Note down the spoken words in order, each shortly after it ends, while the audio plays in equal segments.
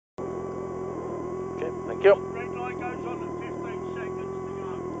Okay, thank you. Red light goes on at 15 seconds to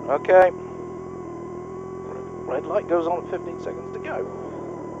go. Okay. Red light goes on at 15 seconds to go.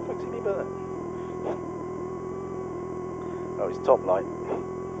 What the fuck's he mean by that? Oh, it's top light.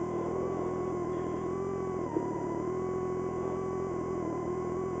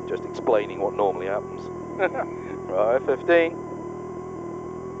 Just explaining what normally happens. Right, 15.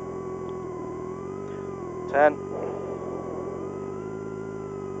 10.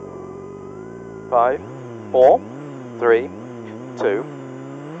 5, 4, 3, 2,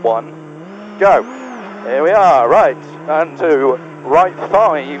 1, go. Here we are, right, and to right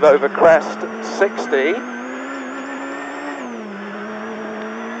 5 over crest 60,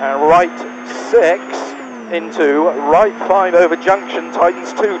 and right 6 into right 5 over junction,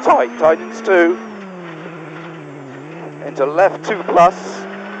 tightens 2 tight, tightens 2, into left 2 plus,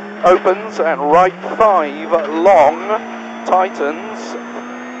 opens, and right 5 long, tightens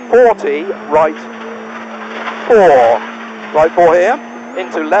 40, right 4 here,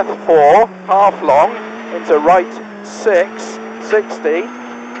 into left 4, half long, into right 6, 60,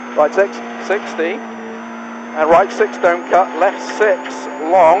 right 6, 60, and right 6 don't cut, left 6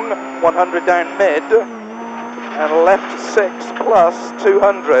 long, 100 down mid, and left 6 plus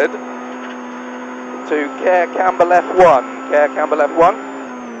 200 to care camber left 1, care camber left 1.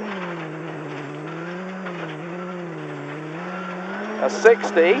 A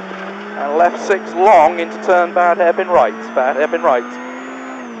 60, and left 6 long into turn bad hairpin right, bad hairpin right.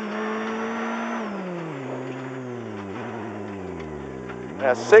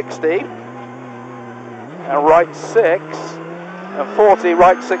 A 60, and right 6, and 40,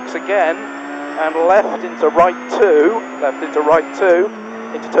 right 6 again, and left into right 2, left into right 2,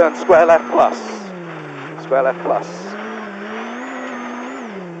 into turn square left plus, square left plus.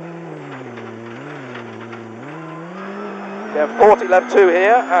 Again, 40 left 2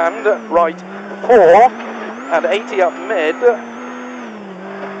 here, and right 4, and 80 up mid,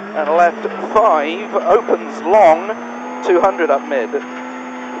 and left 5, opens long, 200 up mid,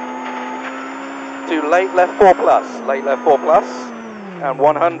 to late left 4 plus, late left 4 plus, and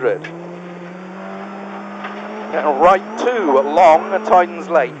 100. And right 2 long, and tightens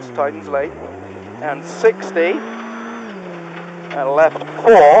late, and 60, and left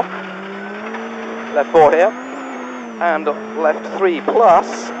 4 here, and left 3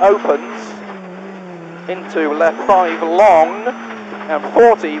 plus, opens, into left 5 long, and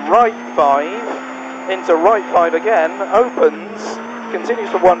 40, right 5, into right 5 again, opens, continues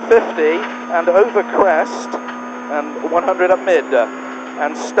for 150, and over crest, and 100 up mid,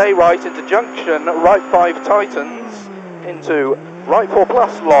 and stay right into junction, right 5 tightens, into right 4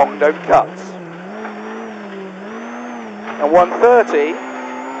 plus long, don't cut, and 130,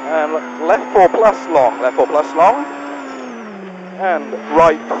 and left 4 plus long, and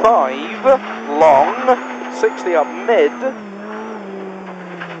right 5 long, 60 up mid,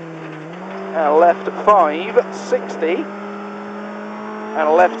 and left 5, 60, and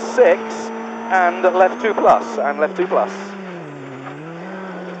left 6, and left 2 plus,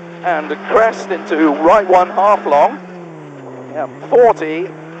 and crest into right 1 half long, 40,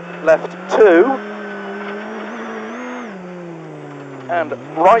 left 2, and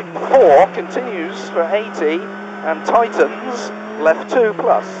right 4 continues for 80, and tightens left 2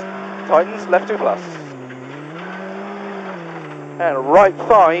 plus, and right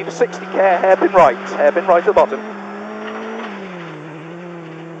 5, 60 care, hairpin right at the bottom.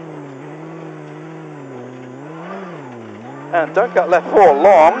 And don't cut left 4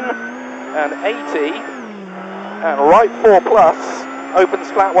 long, and 80, and right 4 plus,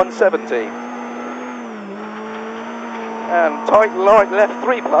 opens flat 170. And tight right left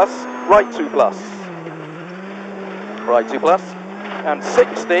 3 plus, right 2 plus. And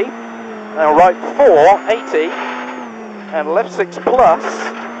 60, and right 4, 80, and left 6 plus,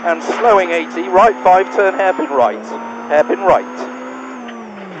 and slowing 80, right 5, turn hairpin right.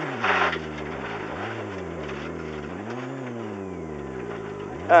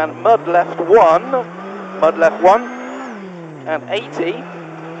 And mud left 1, and 80,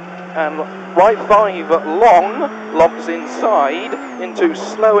 and right 5 long, locks inside, into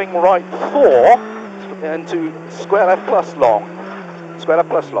slowing right 4, into square left plus long,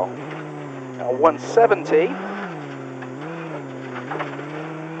 Now 170,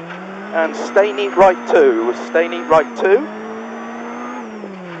 and stay neat right 2,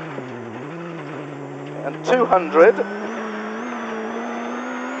 and 200,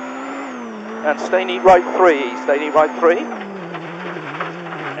 and stay neat right 3,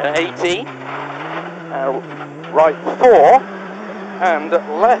 and 80, and right 4, and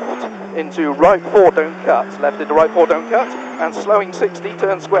left into right 4 don't cut, and slowing 60,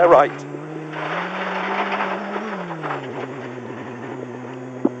 turn square right.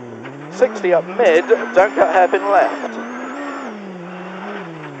 60 up mid, don't cut hairpin left.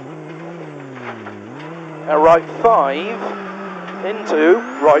 Right 5 into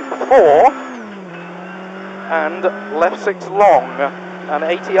right 4 and left 6 long and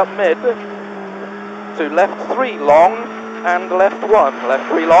 80 up mid to left 3 long and left 1, left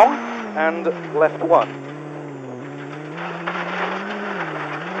 3 long and left 1.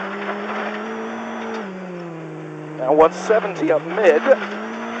 Now 170 up mid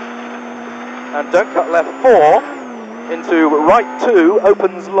and don't cut left 4 into right 2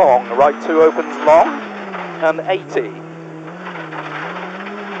 opens long, right 2 opens long and 80.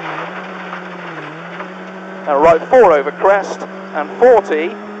 And right 4 over crest and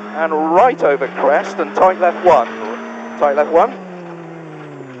 40 and right over crest and tight left 1, tight left 1.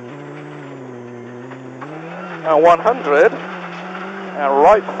 And 100 and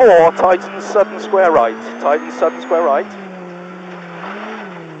right 4 tightens sudden square right, tightens sudden square right.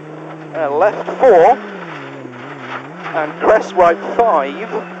 And left 4 and crest right 5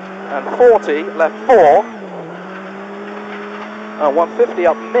 and 40 left 4 and 150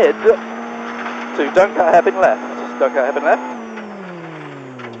 up mid to don't cut hairpin left, don't cut hairpin left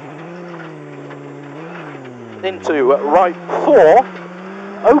into right 4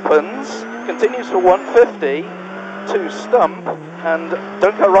 opens, continues for 150 to stump and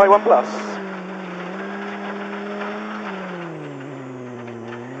don't cut right 1 plus.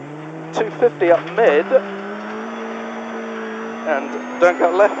 250 up mid and don't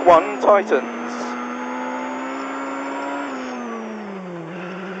cut left 1 tightens.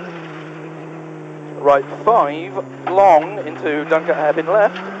 Right 5 long into don't cut hairpin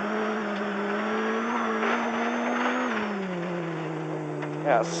left.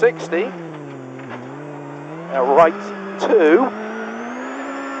 Yeah, 60. Right 2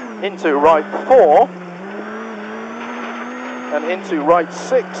 into right 4 and into right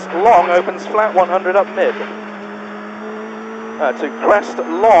 6 long opens flat 100 up mid. To crest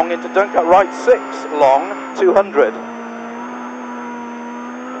long into don't cut right 6 long 200.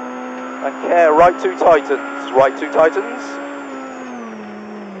 And care right 2 tightens, right 2 tightens.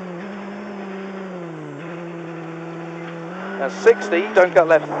 And 60, don't cut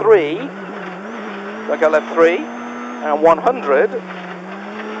left 3, don't cut left 3, and 100,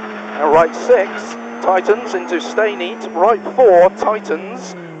 and right 6, tightens into stay neat, right 4,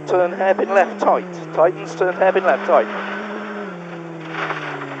 tightens, turn hairpin left tight, tightens, turn hairpin left tight.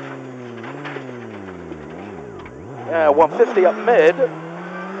 Yeah, 150 up mid.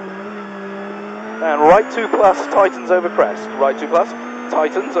 And right 2 plus tightens over crest, right 2 plus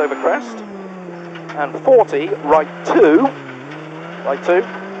tightens over crest, and 40 right 2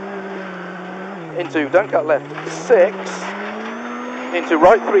 into don't cut left 6 into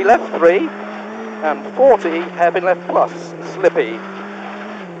right 3 left 3 and 40 hairpin left plus slippy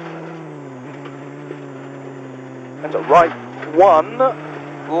and right 1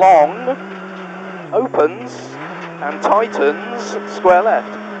 long opens and tightens square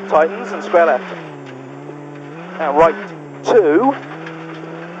left, tightens and square left. And right 2,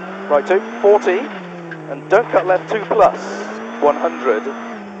 40, and don't cut left 2 plus, 100.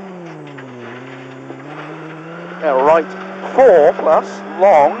 And right 4 plus,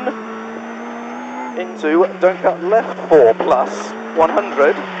 long, into don't cut left 4 plus,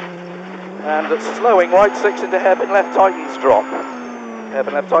 100. And slowing right 6 into hairpin left tightens drop.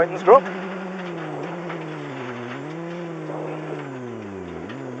 Hairpin left tightens drop.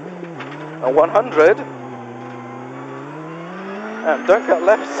 And 100. And don't cut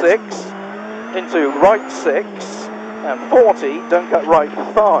left 6 into right 6 and 40, don't cut right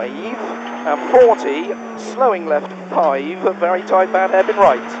 5 and 40, slowing left 5, very tight bad hairpin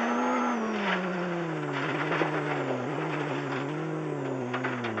right.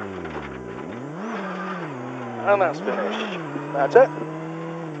 And that's finished. That's it.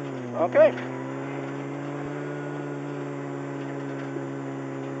 Okay.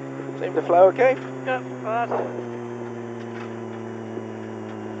 Seemed to flow okay? Yeah,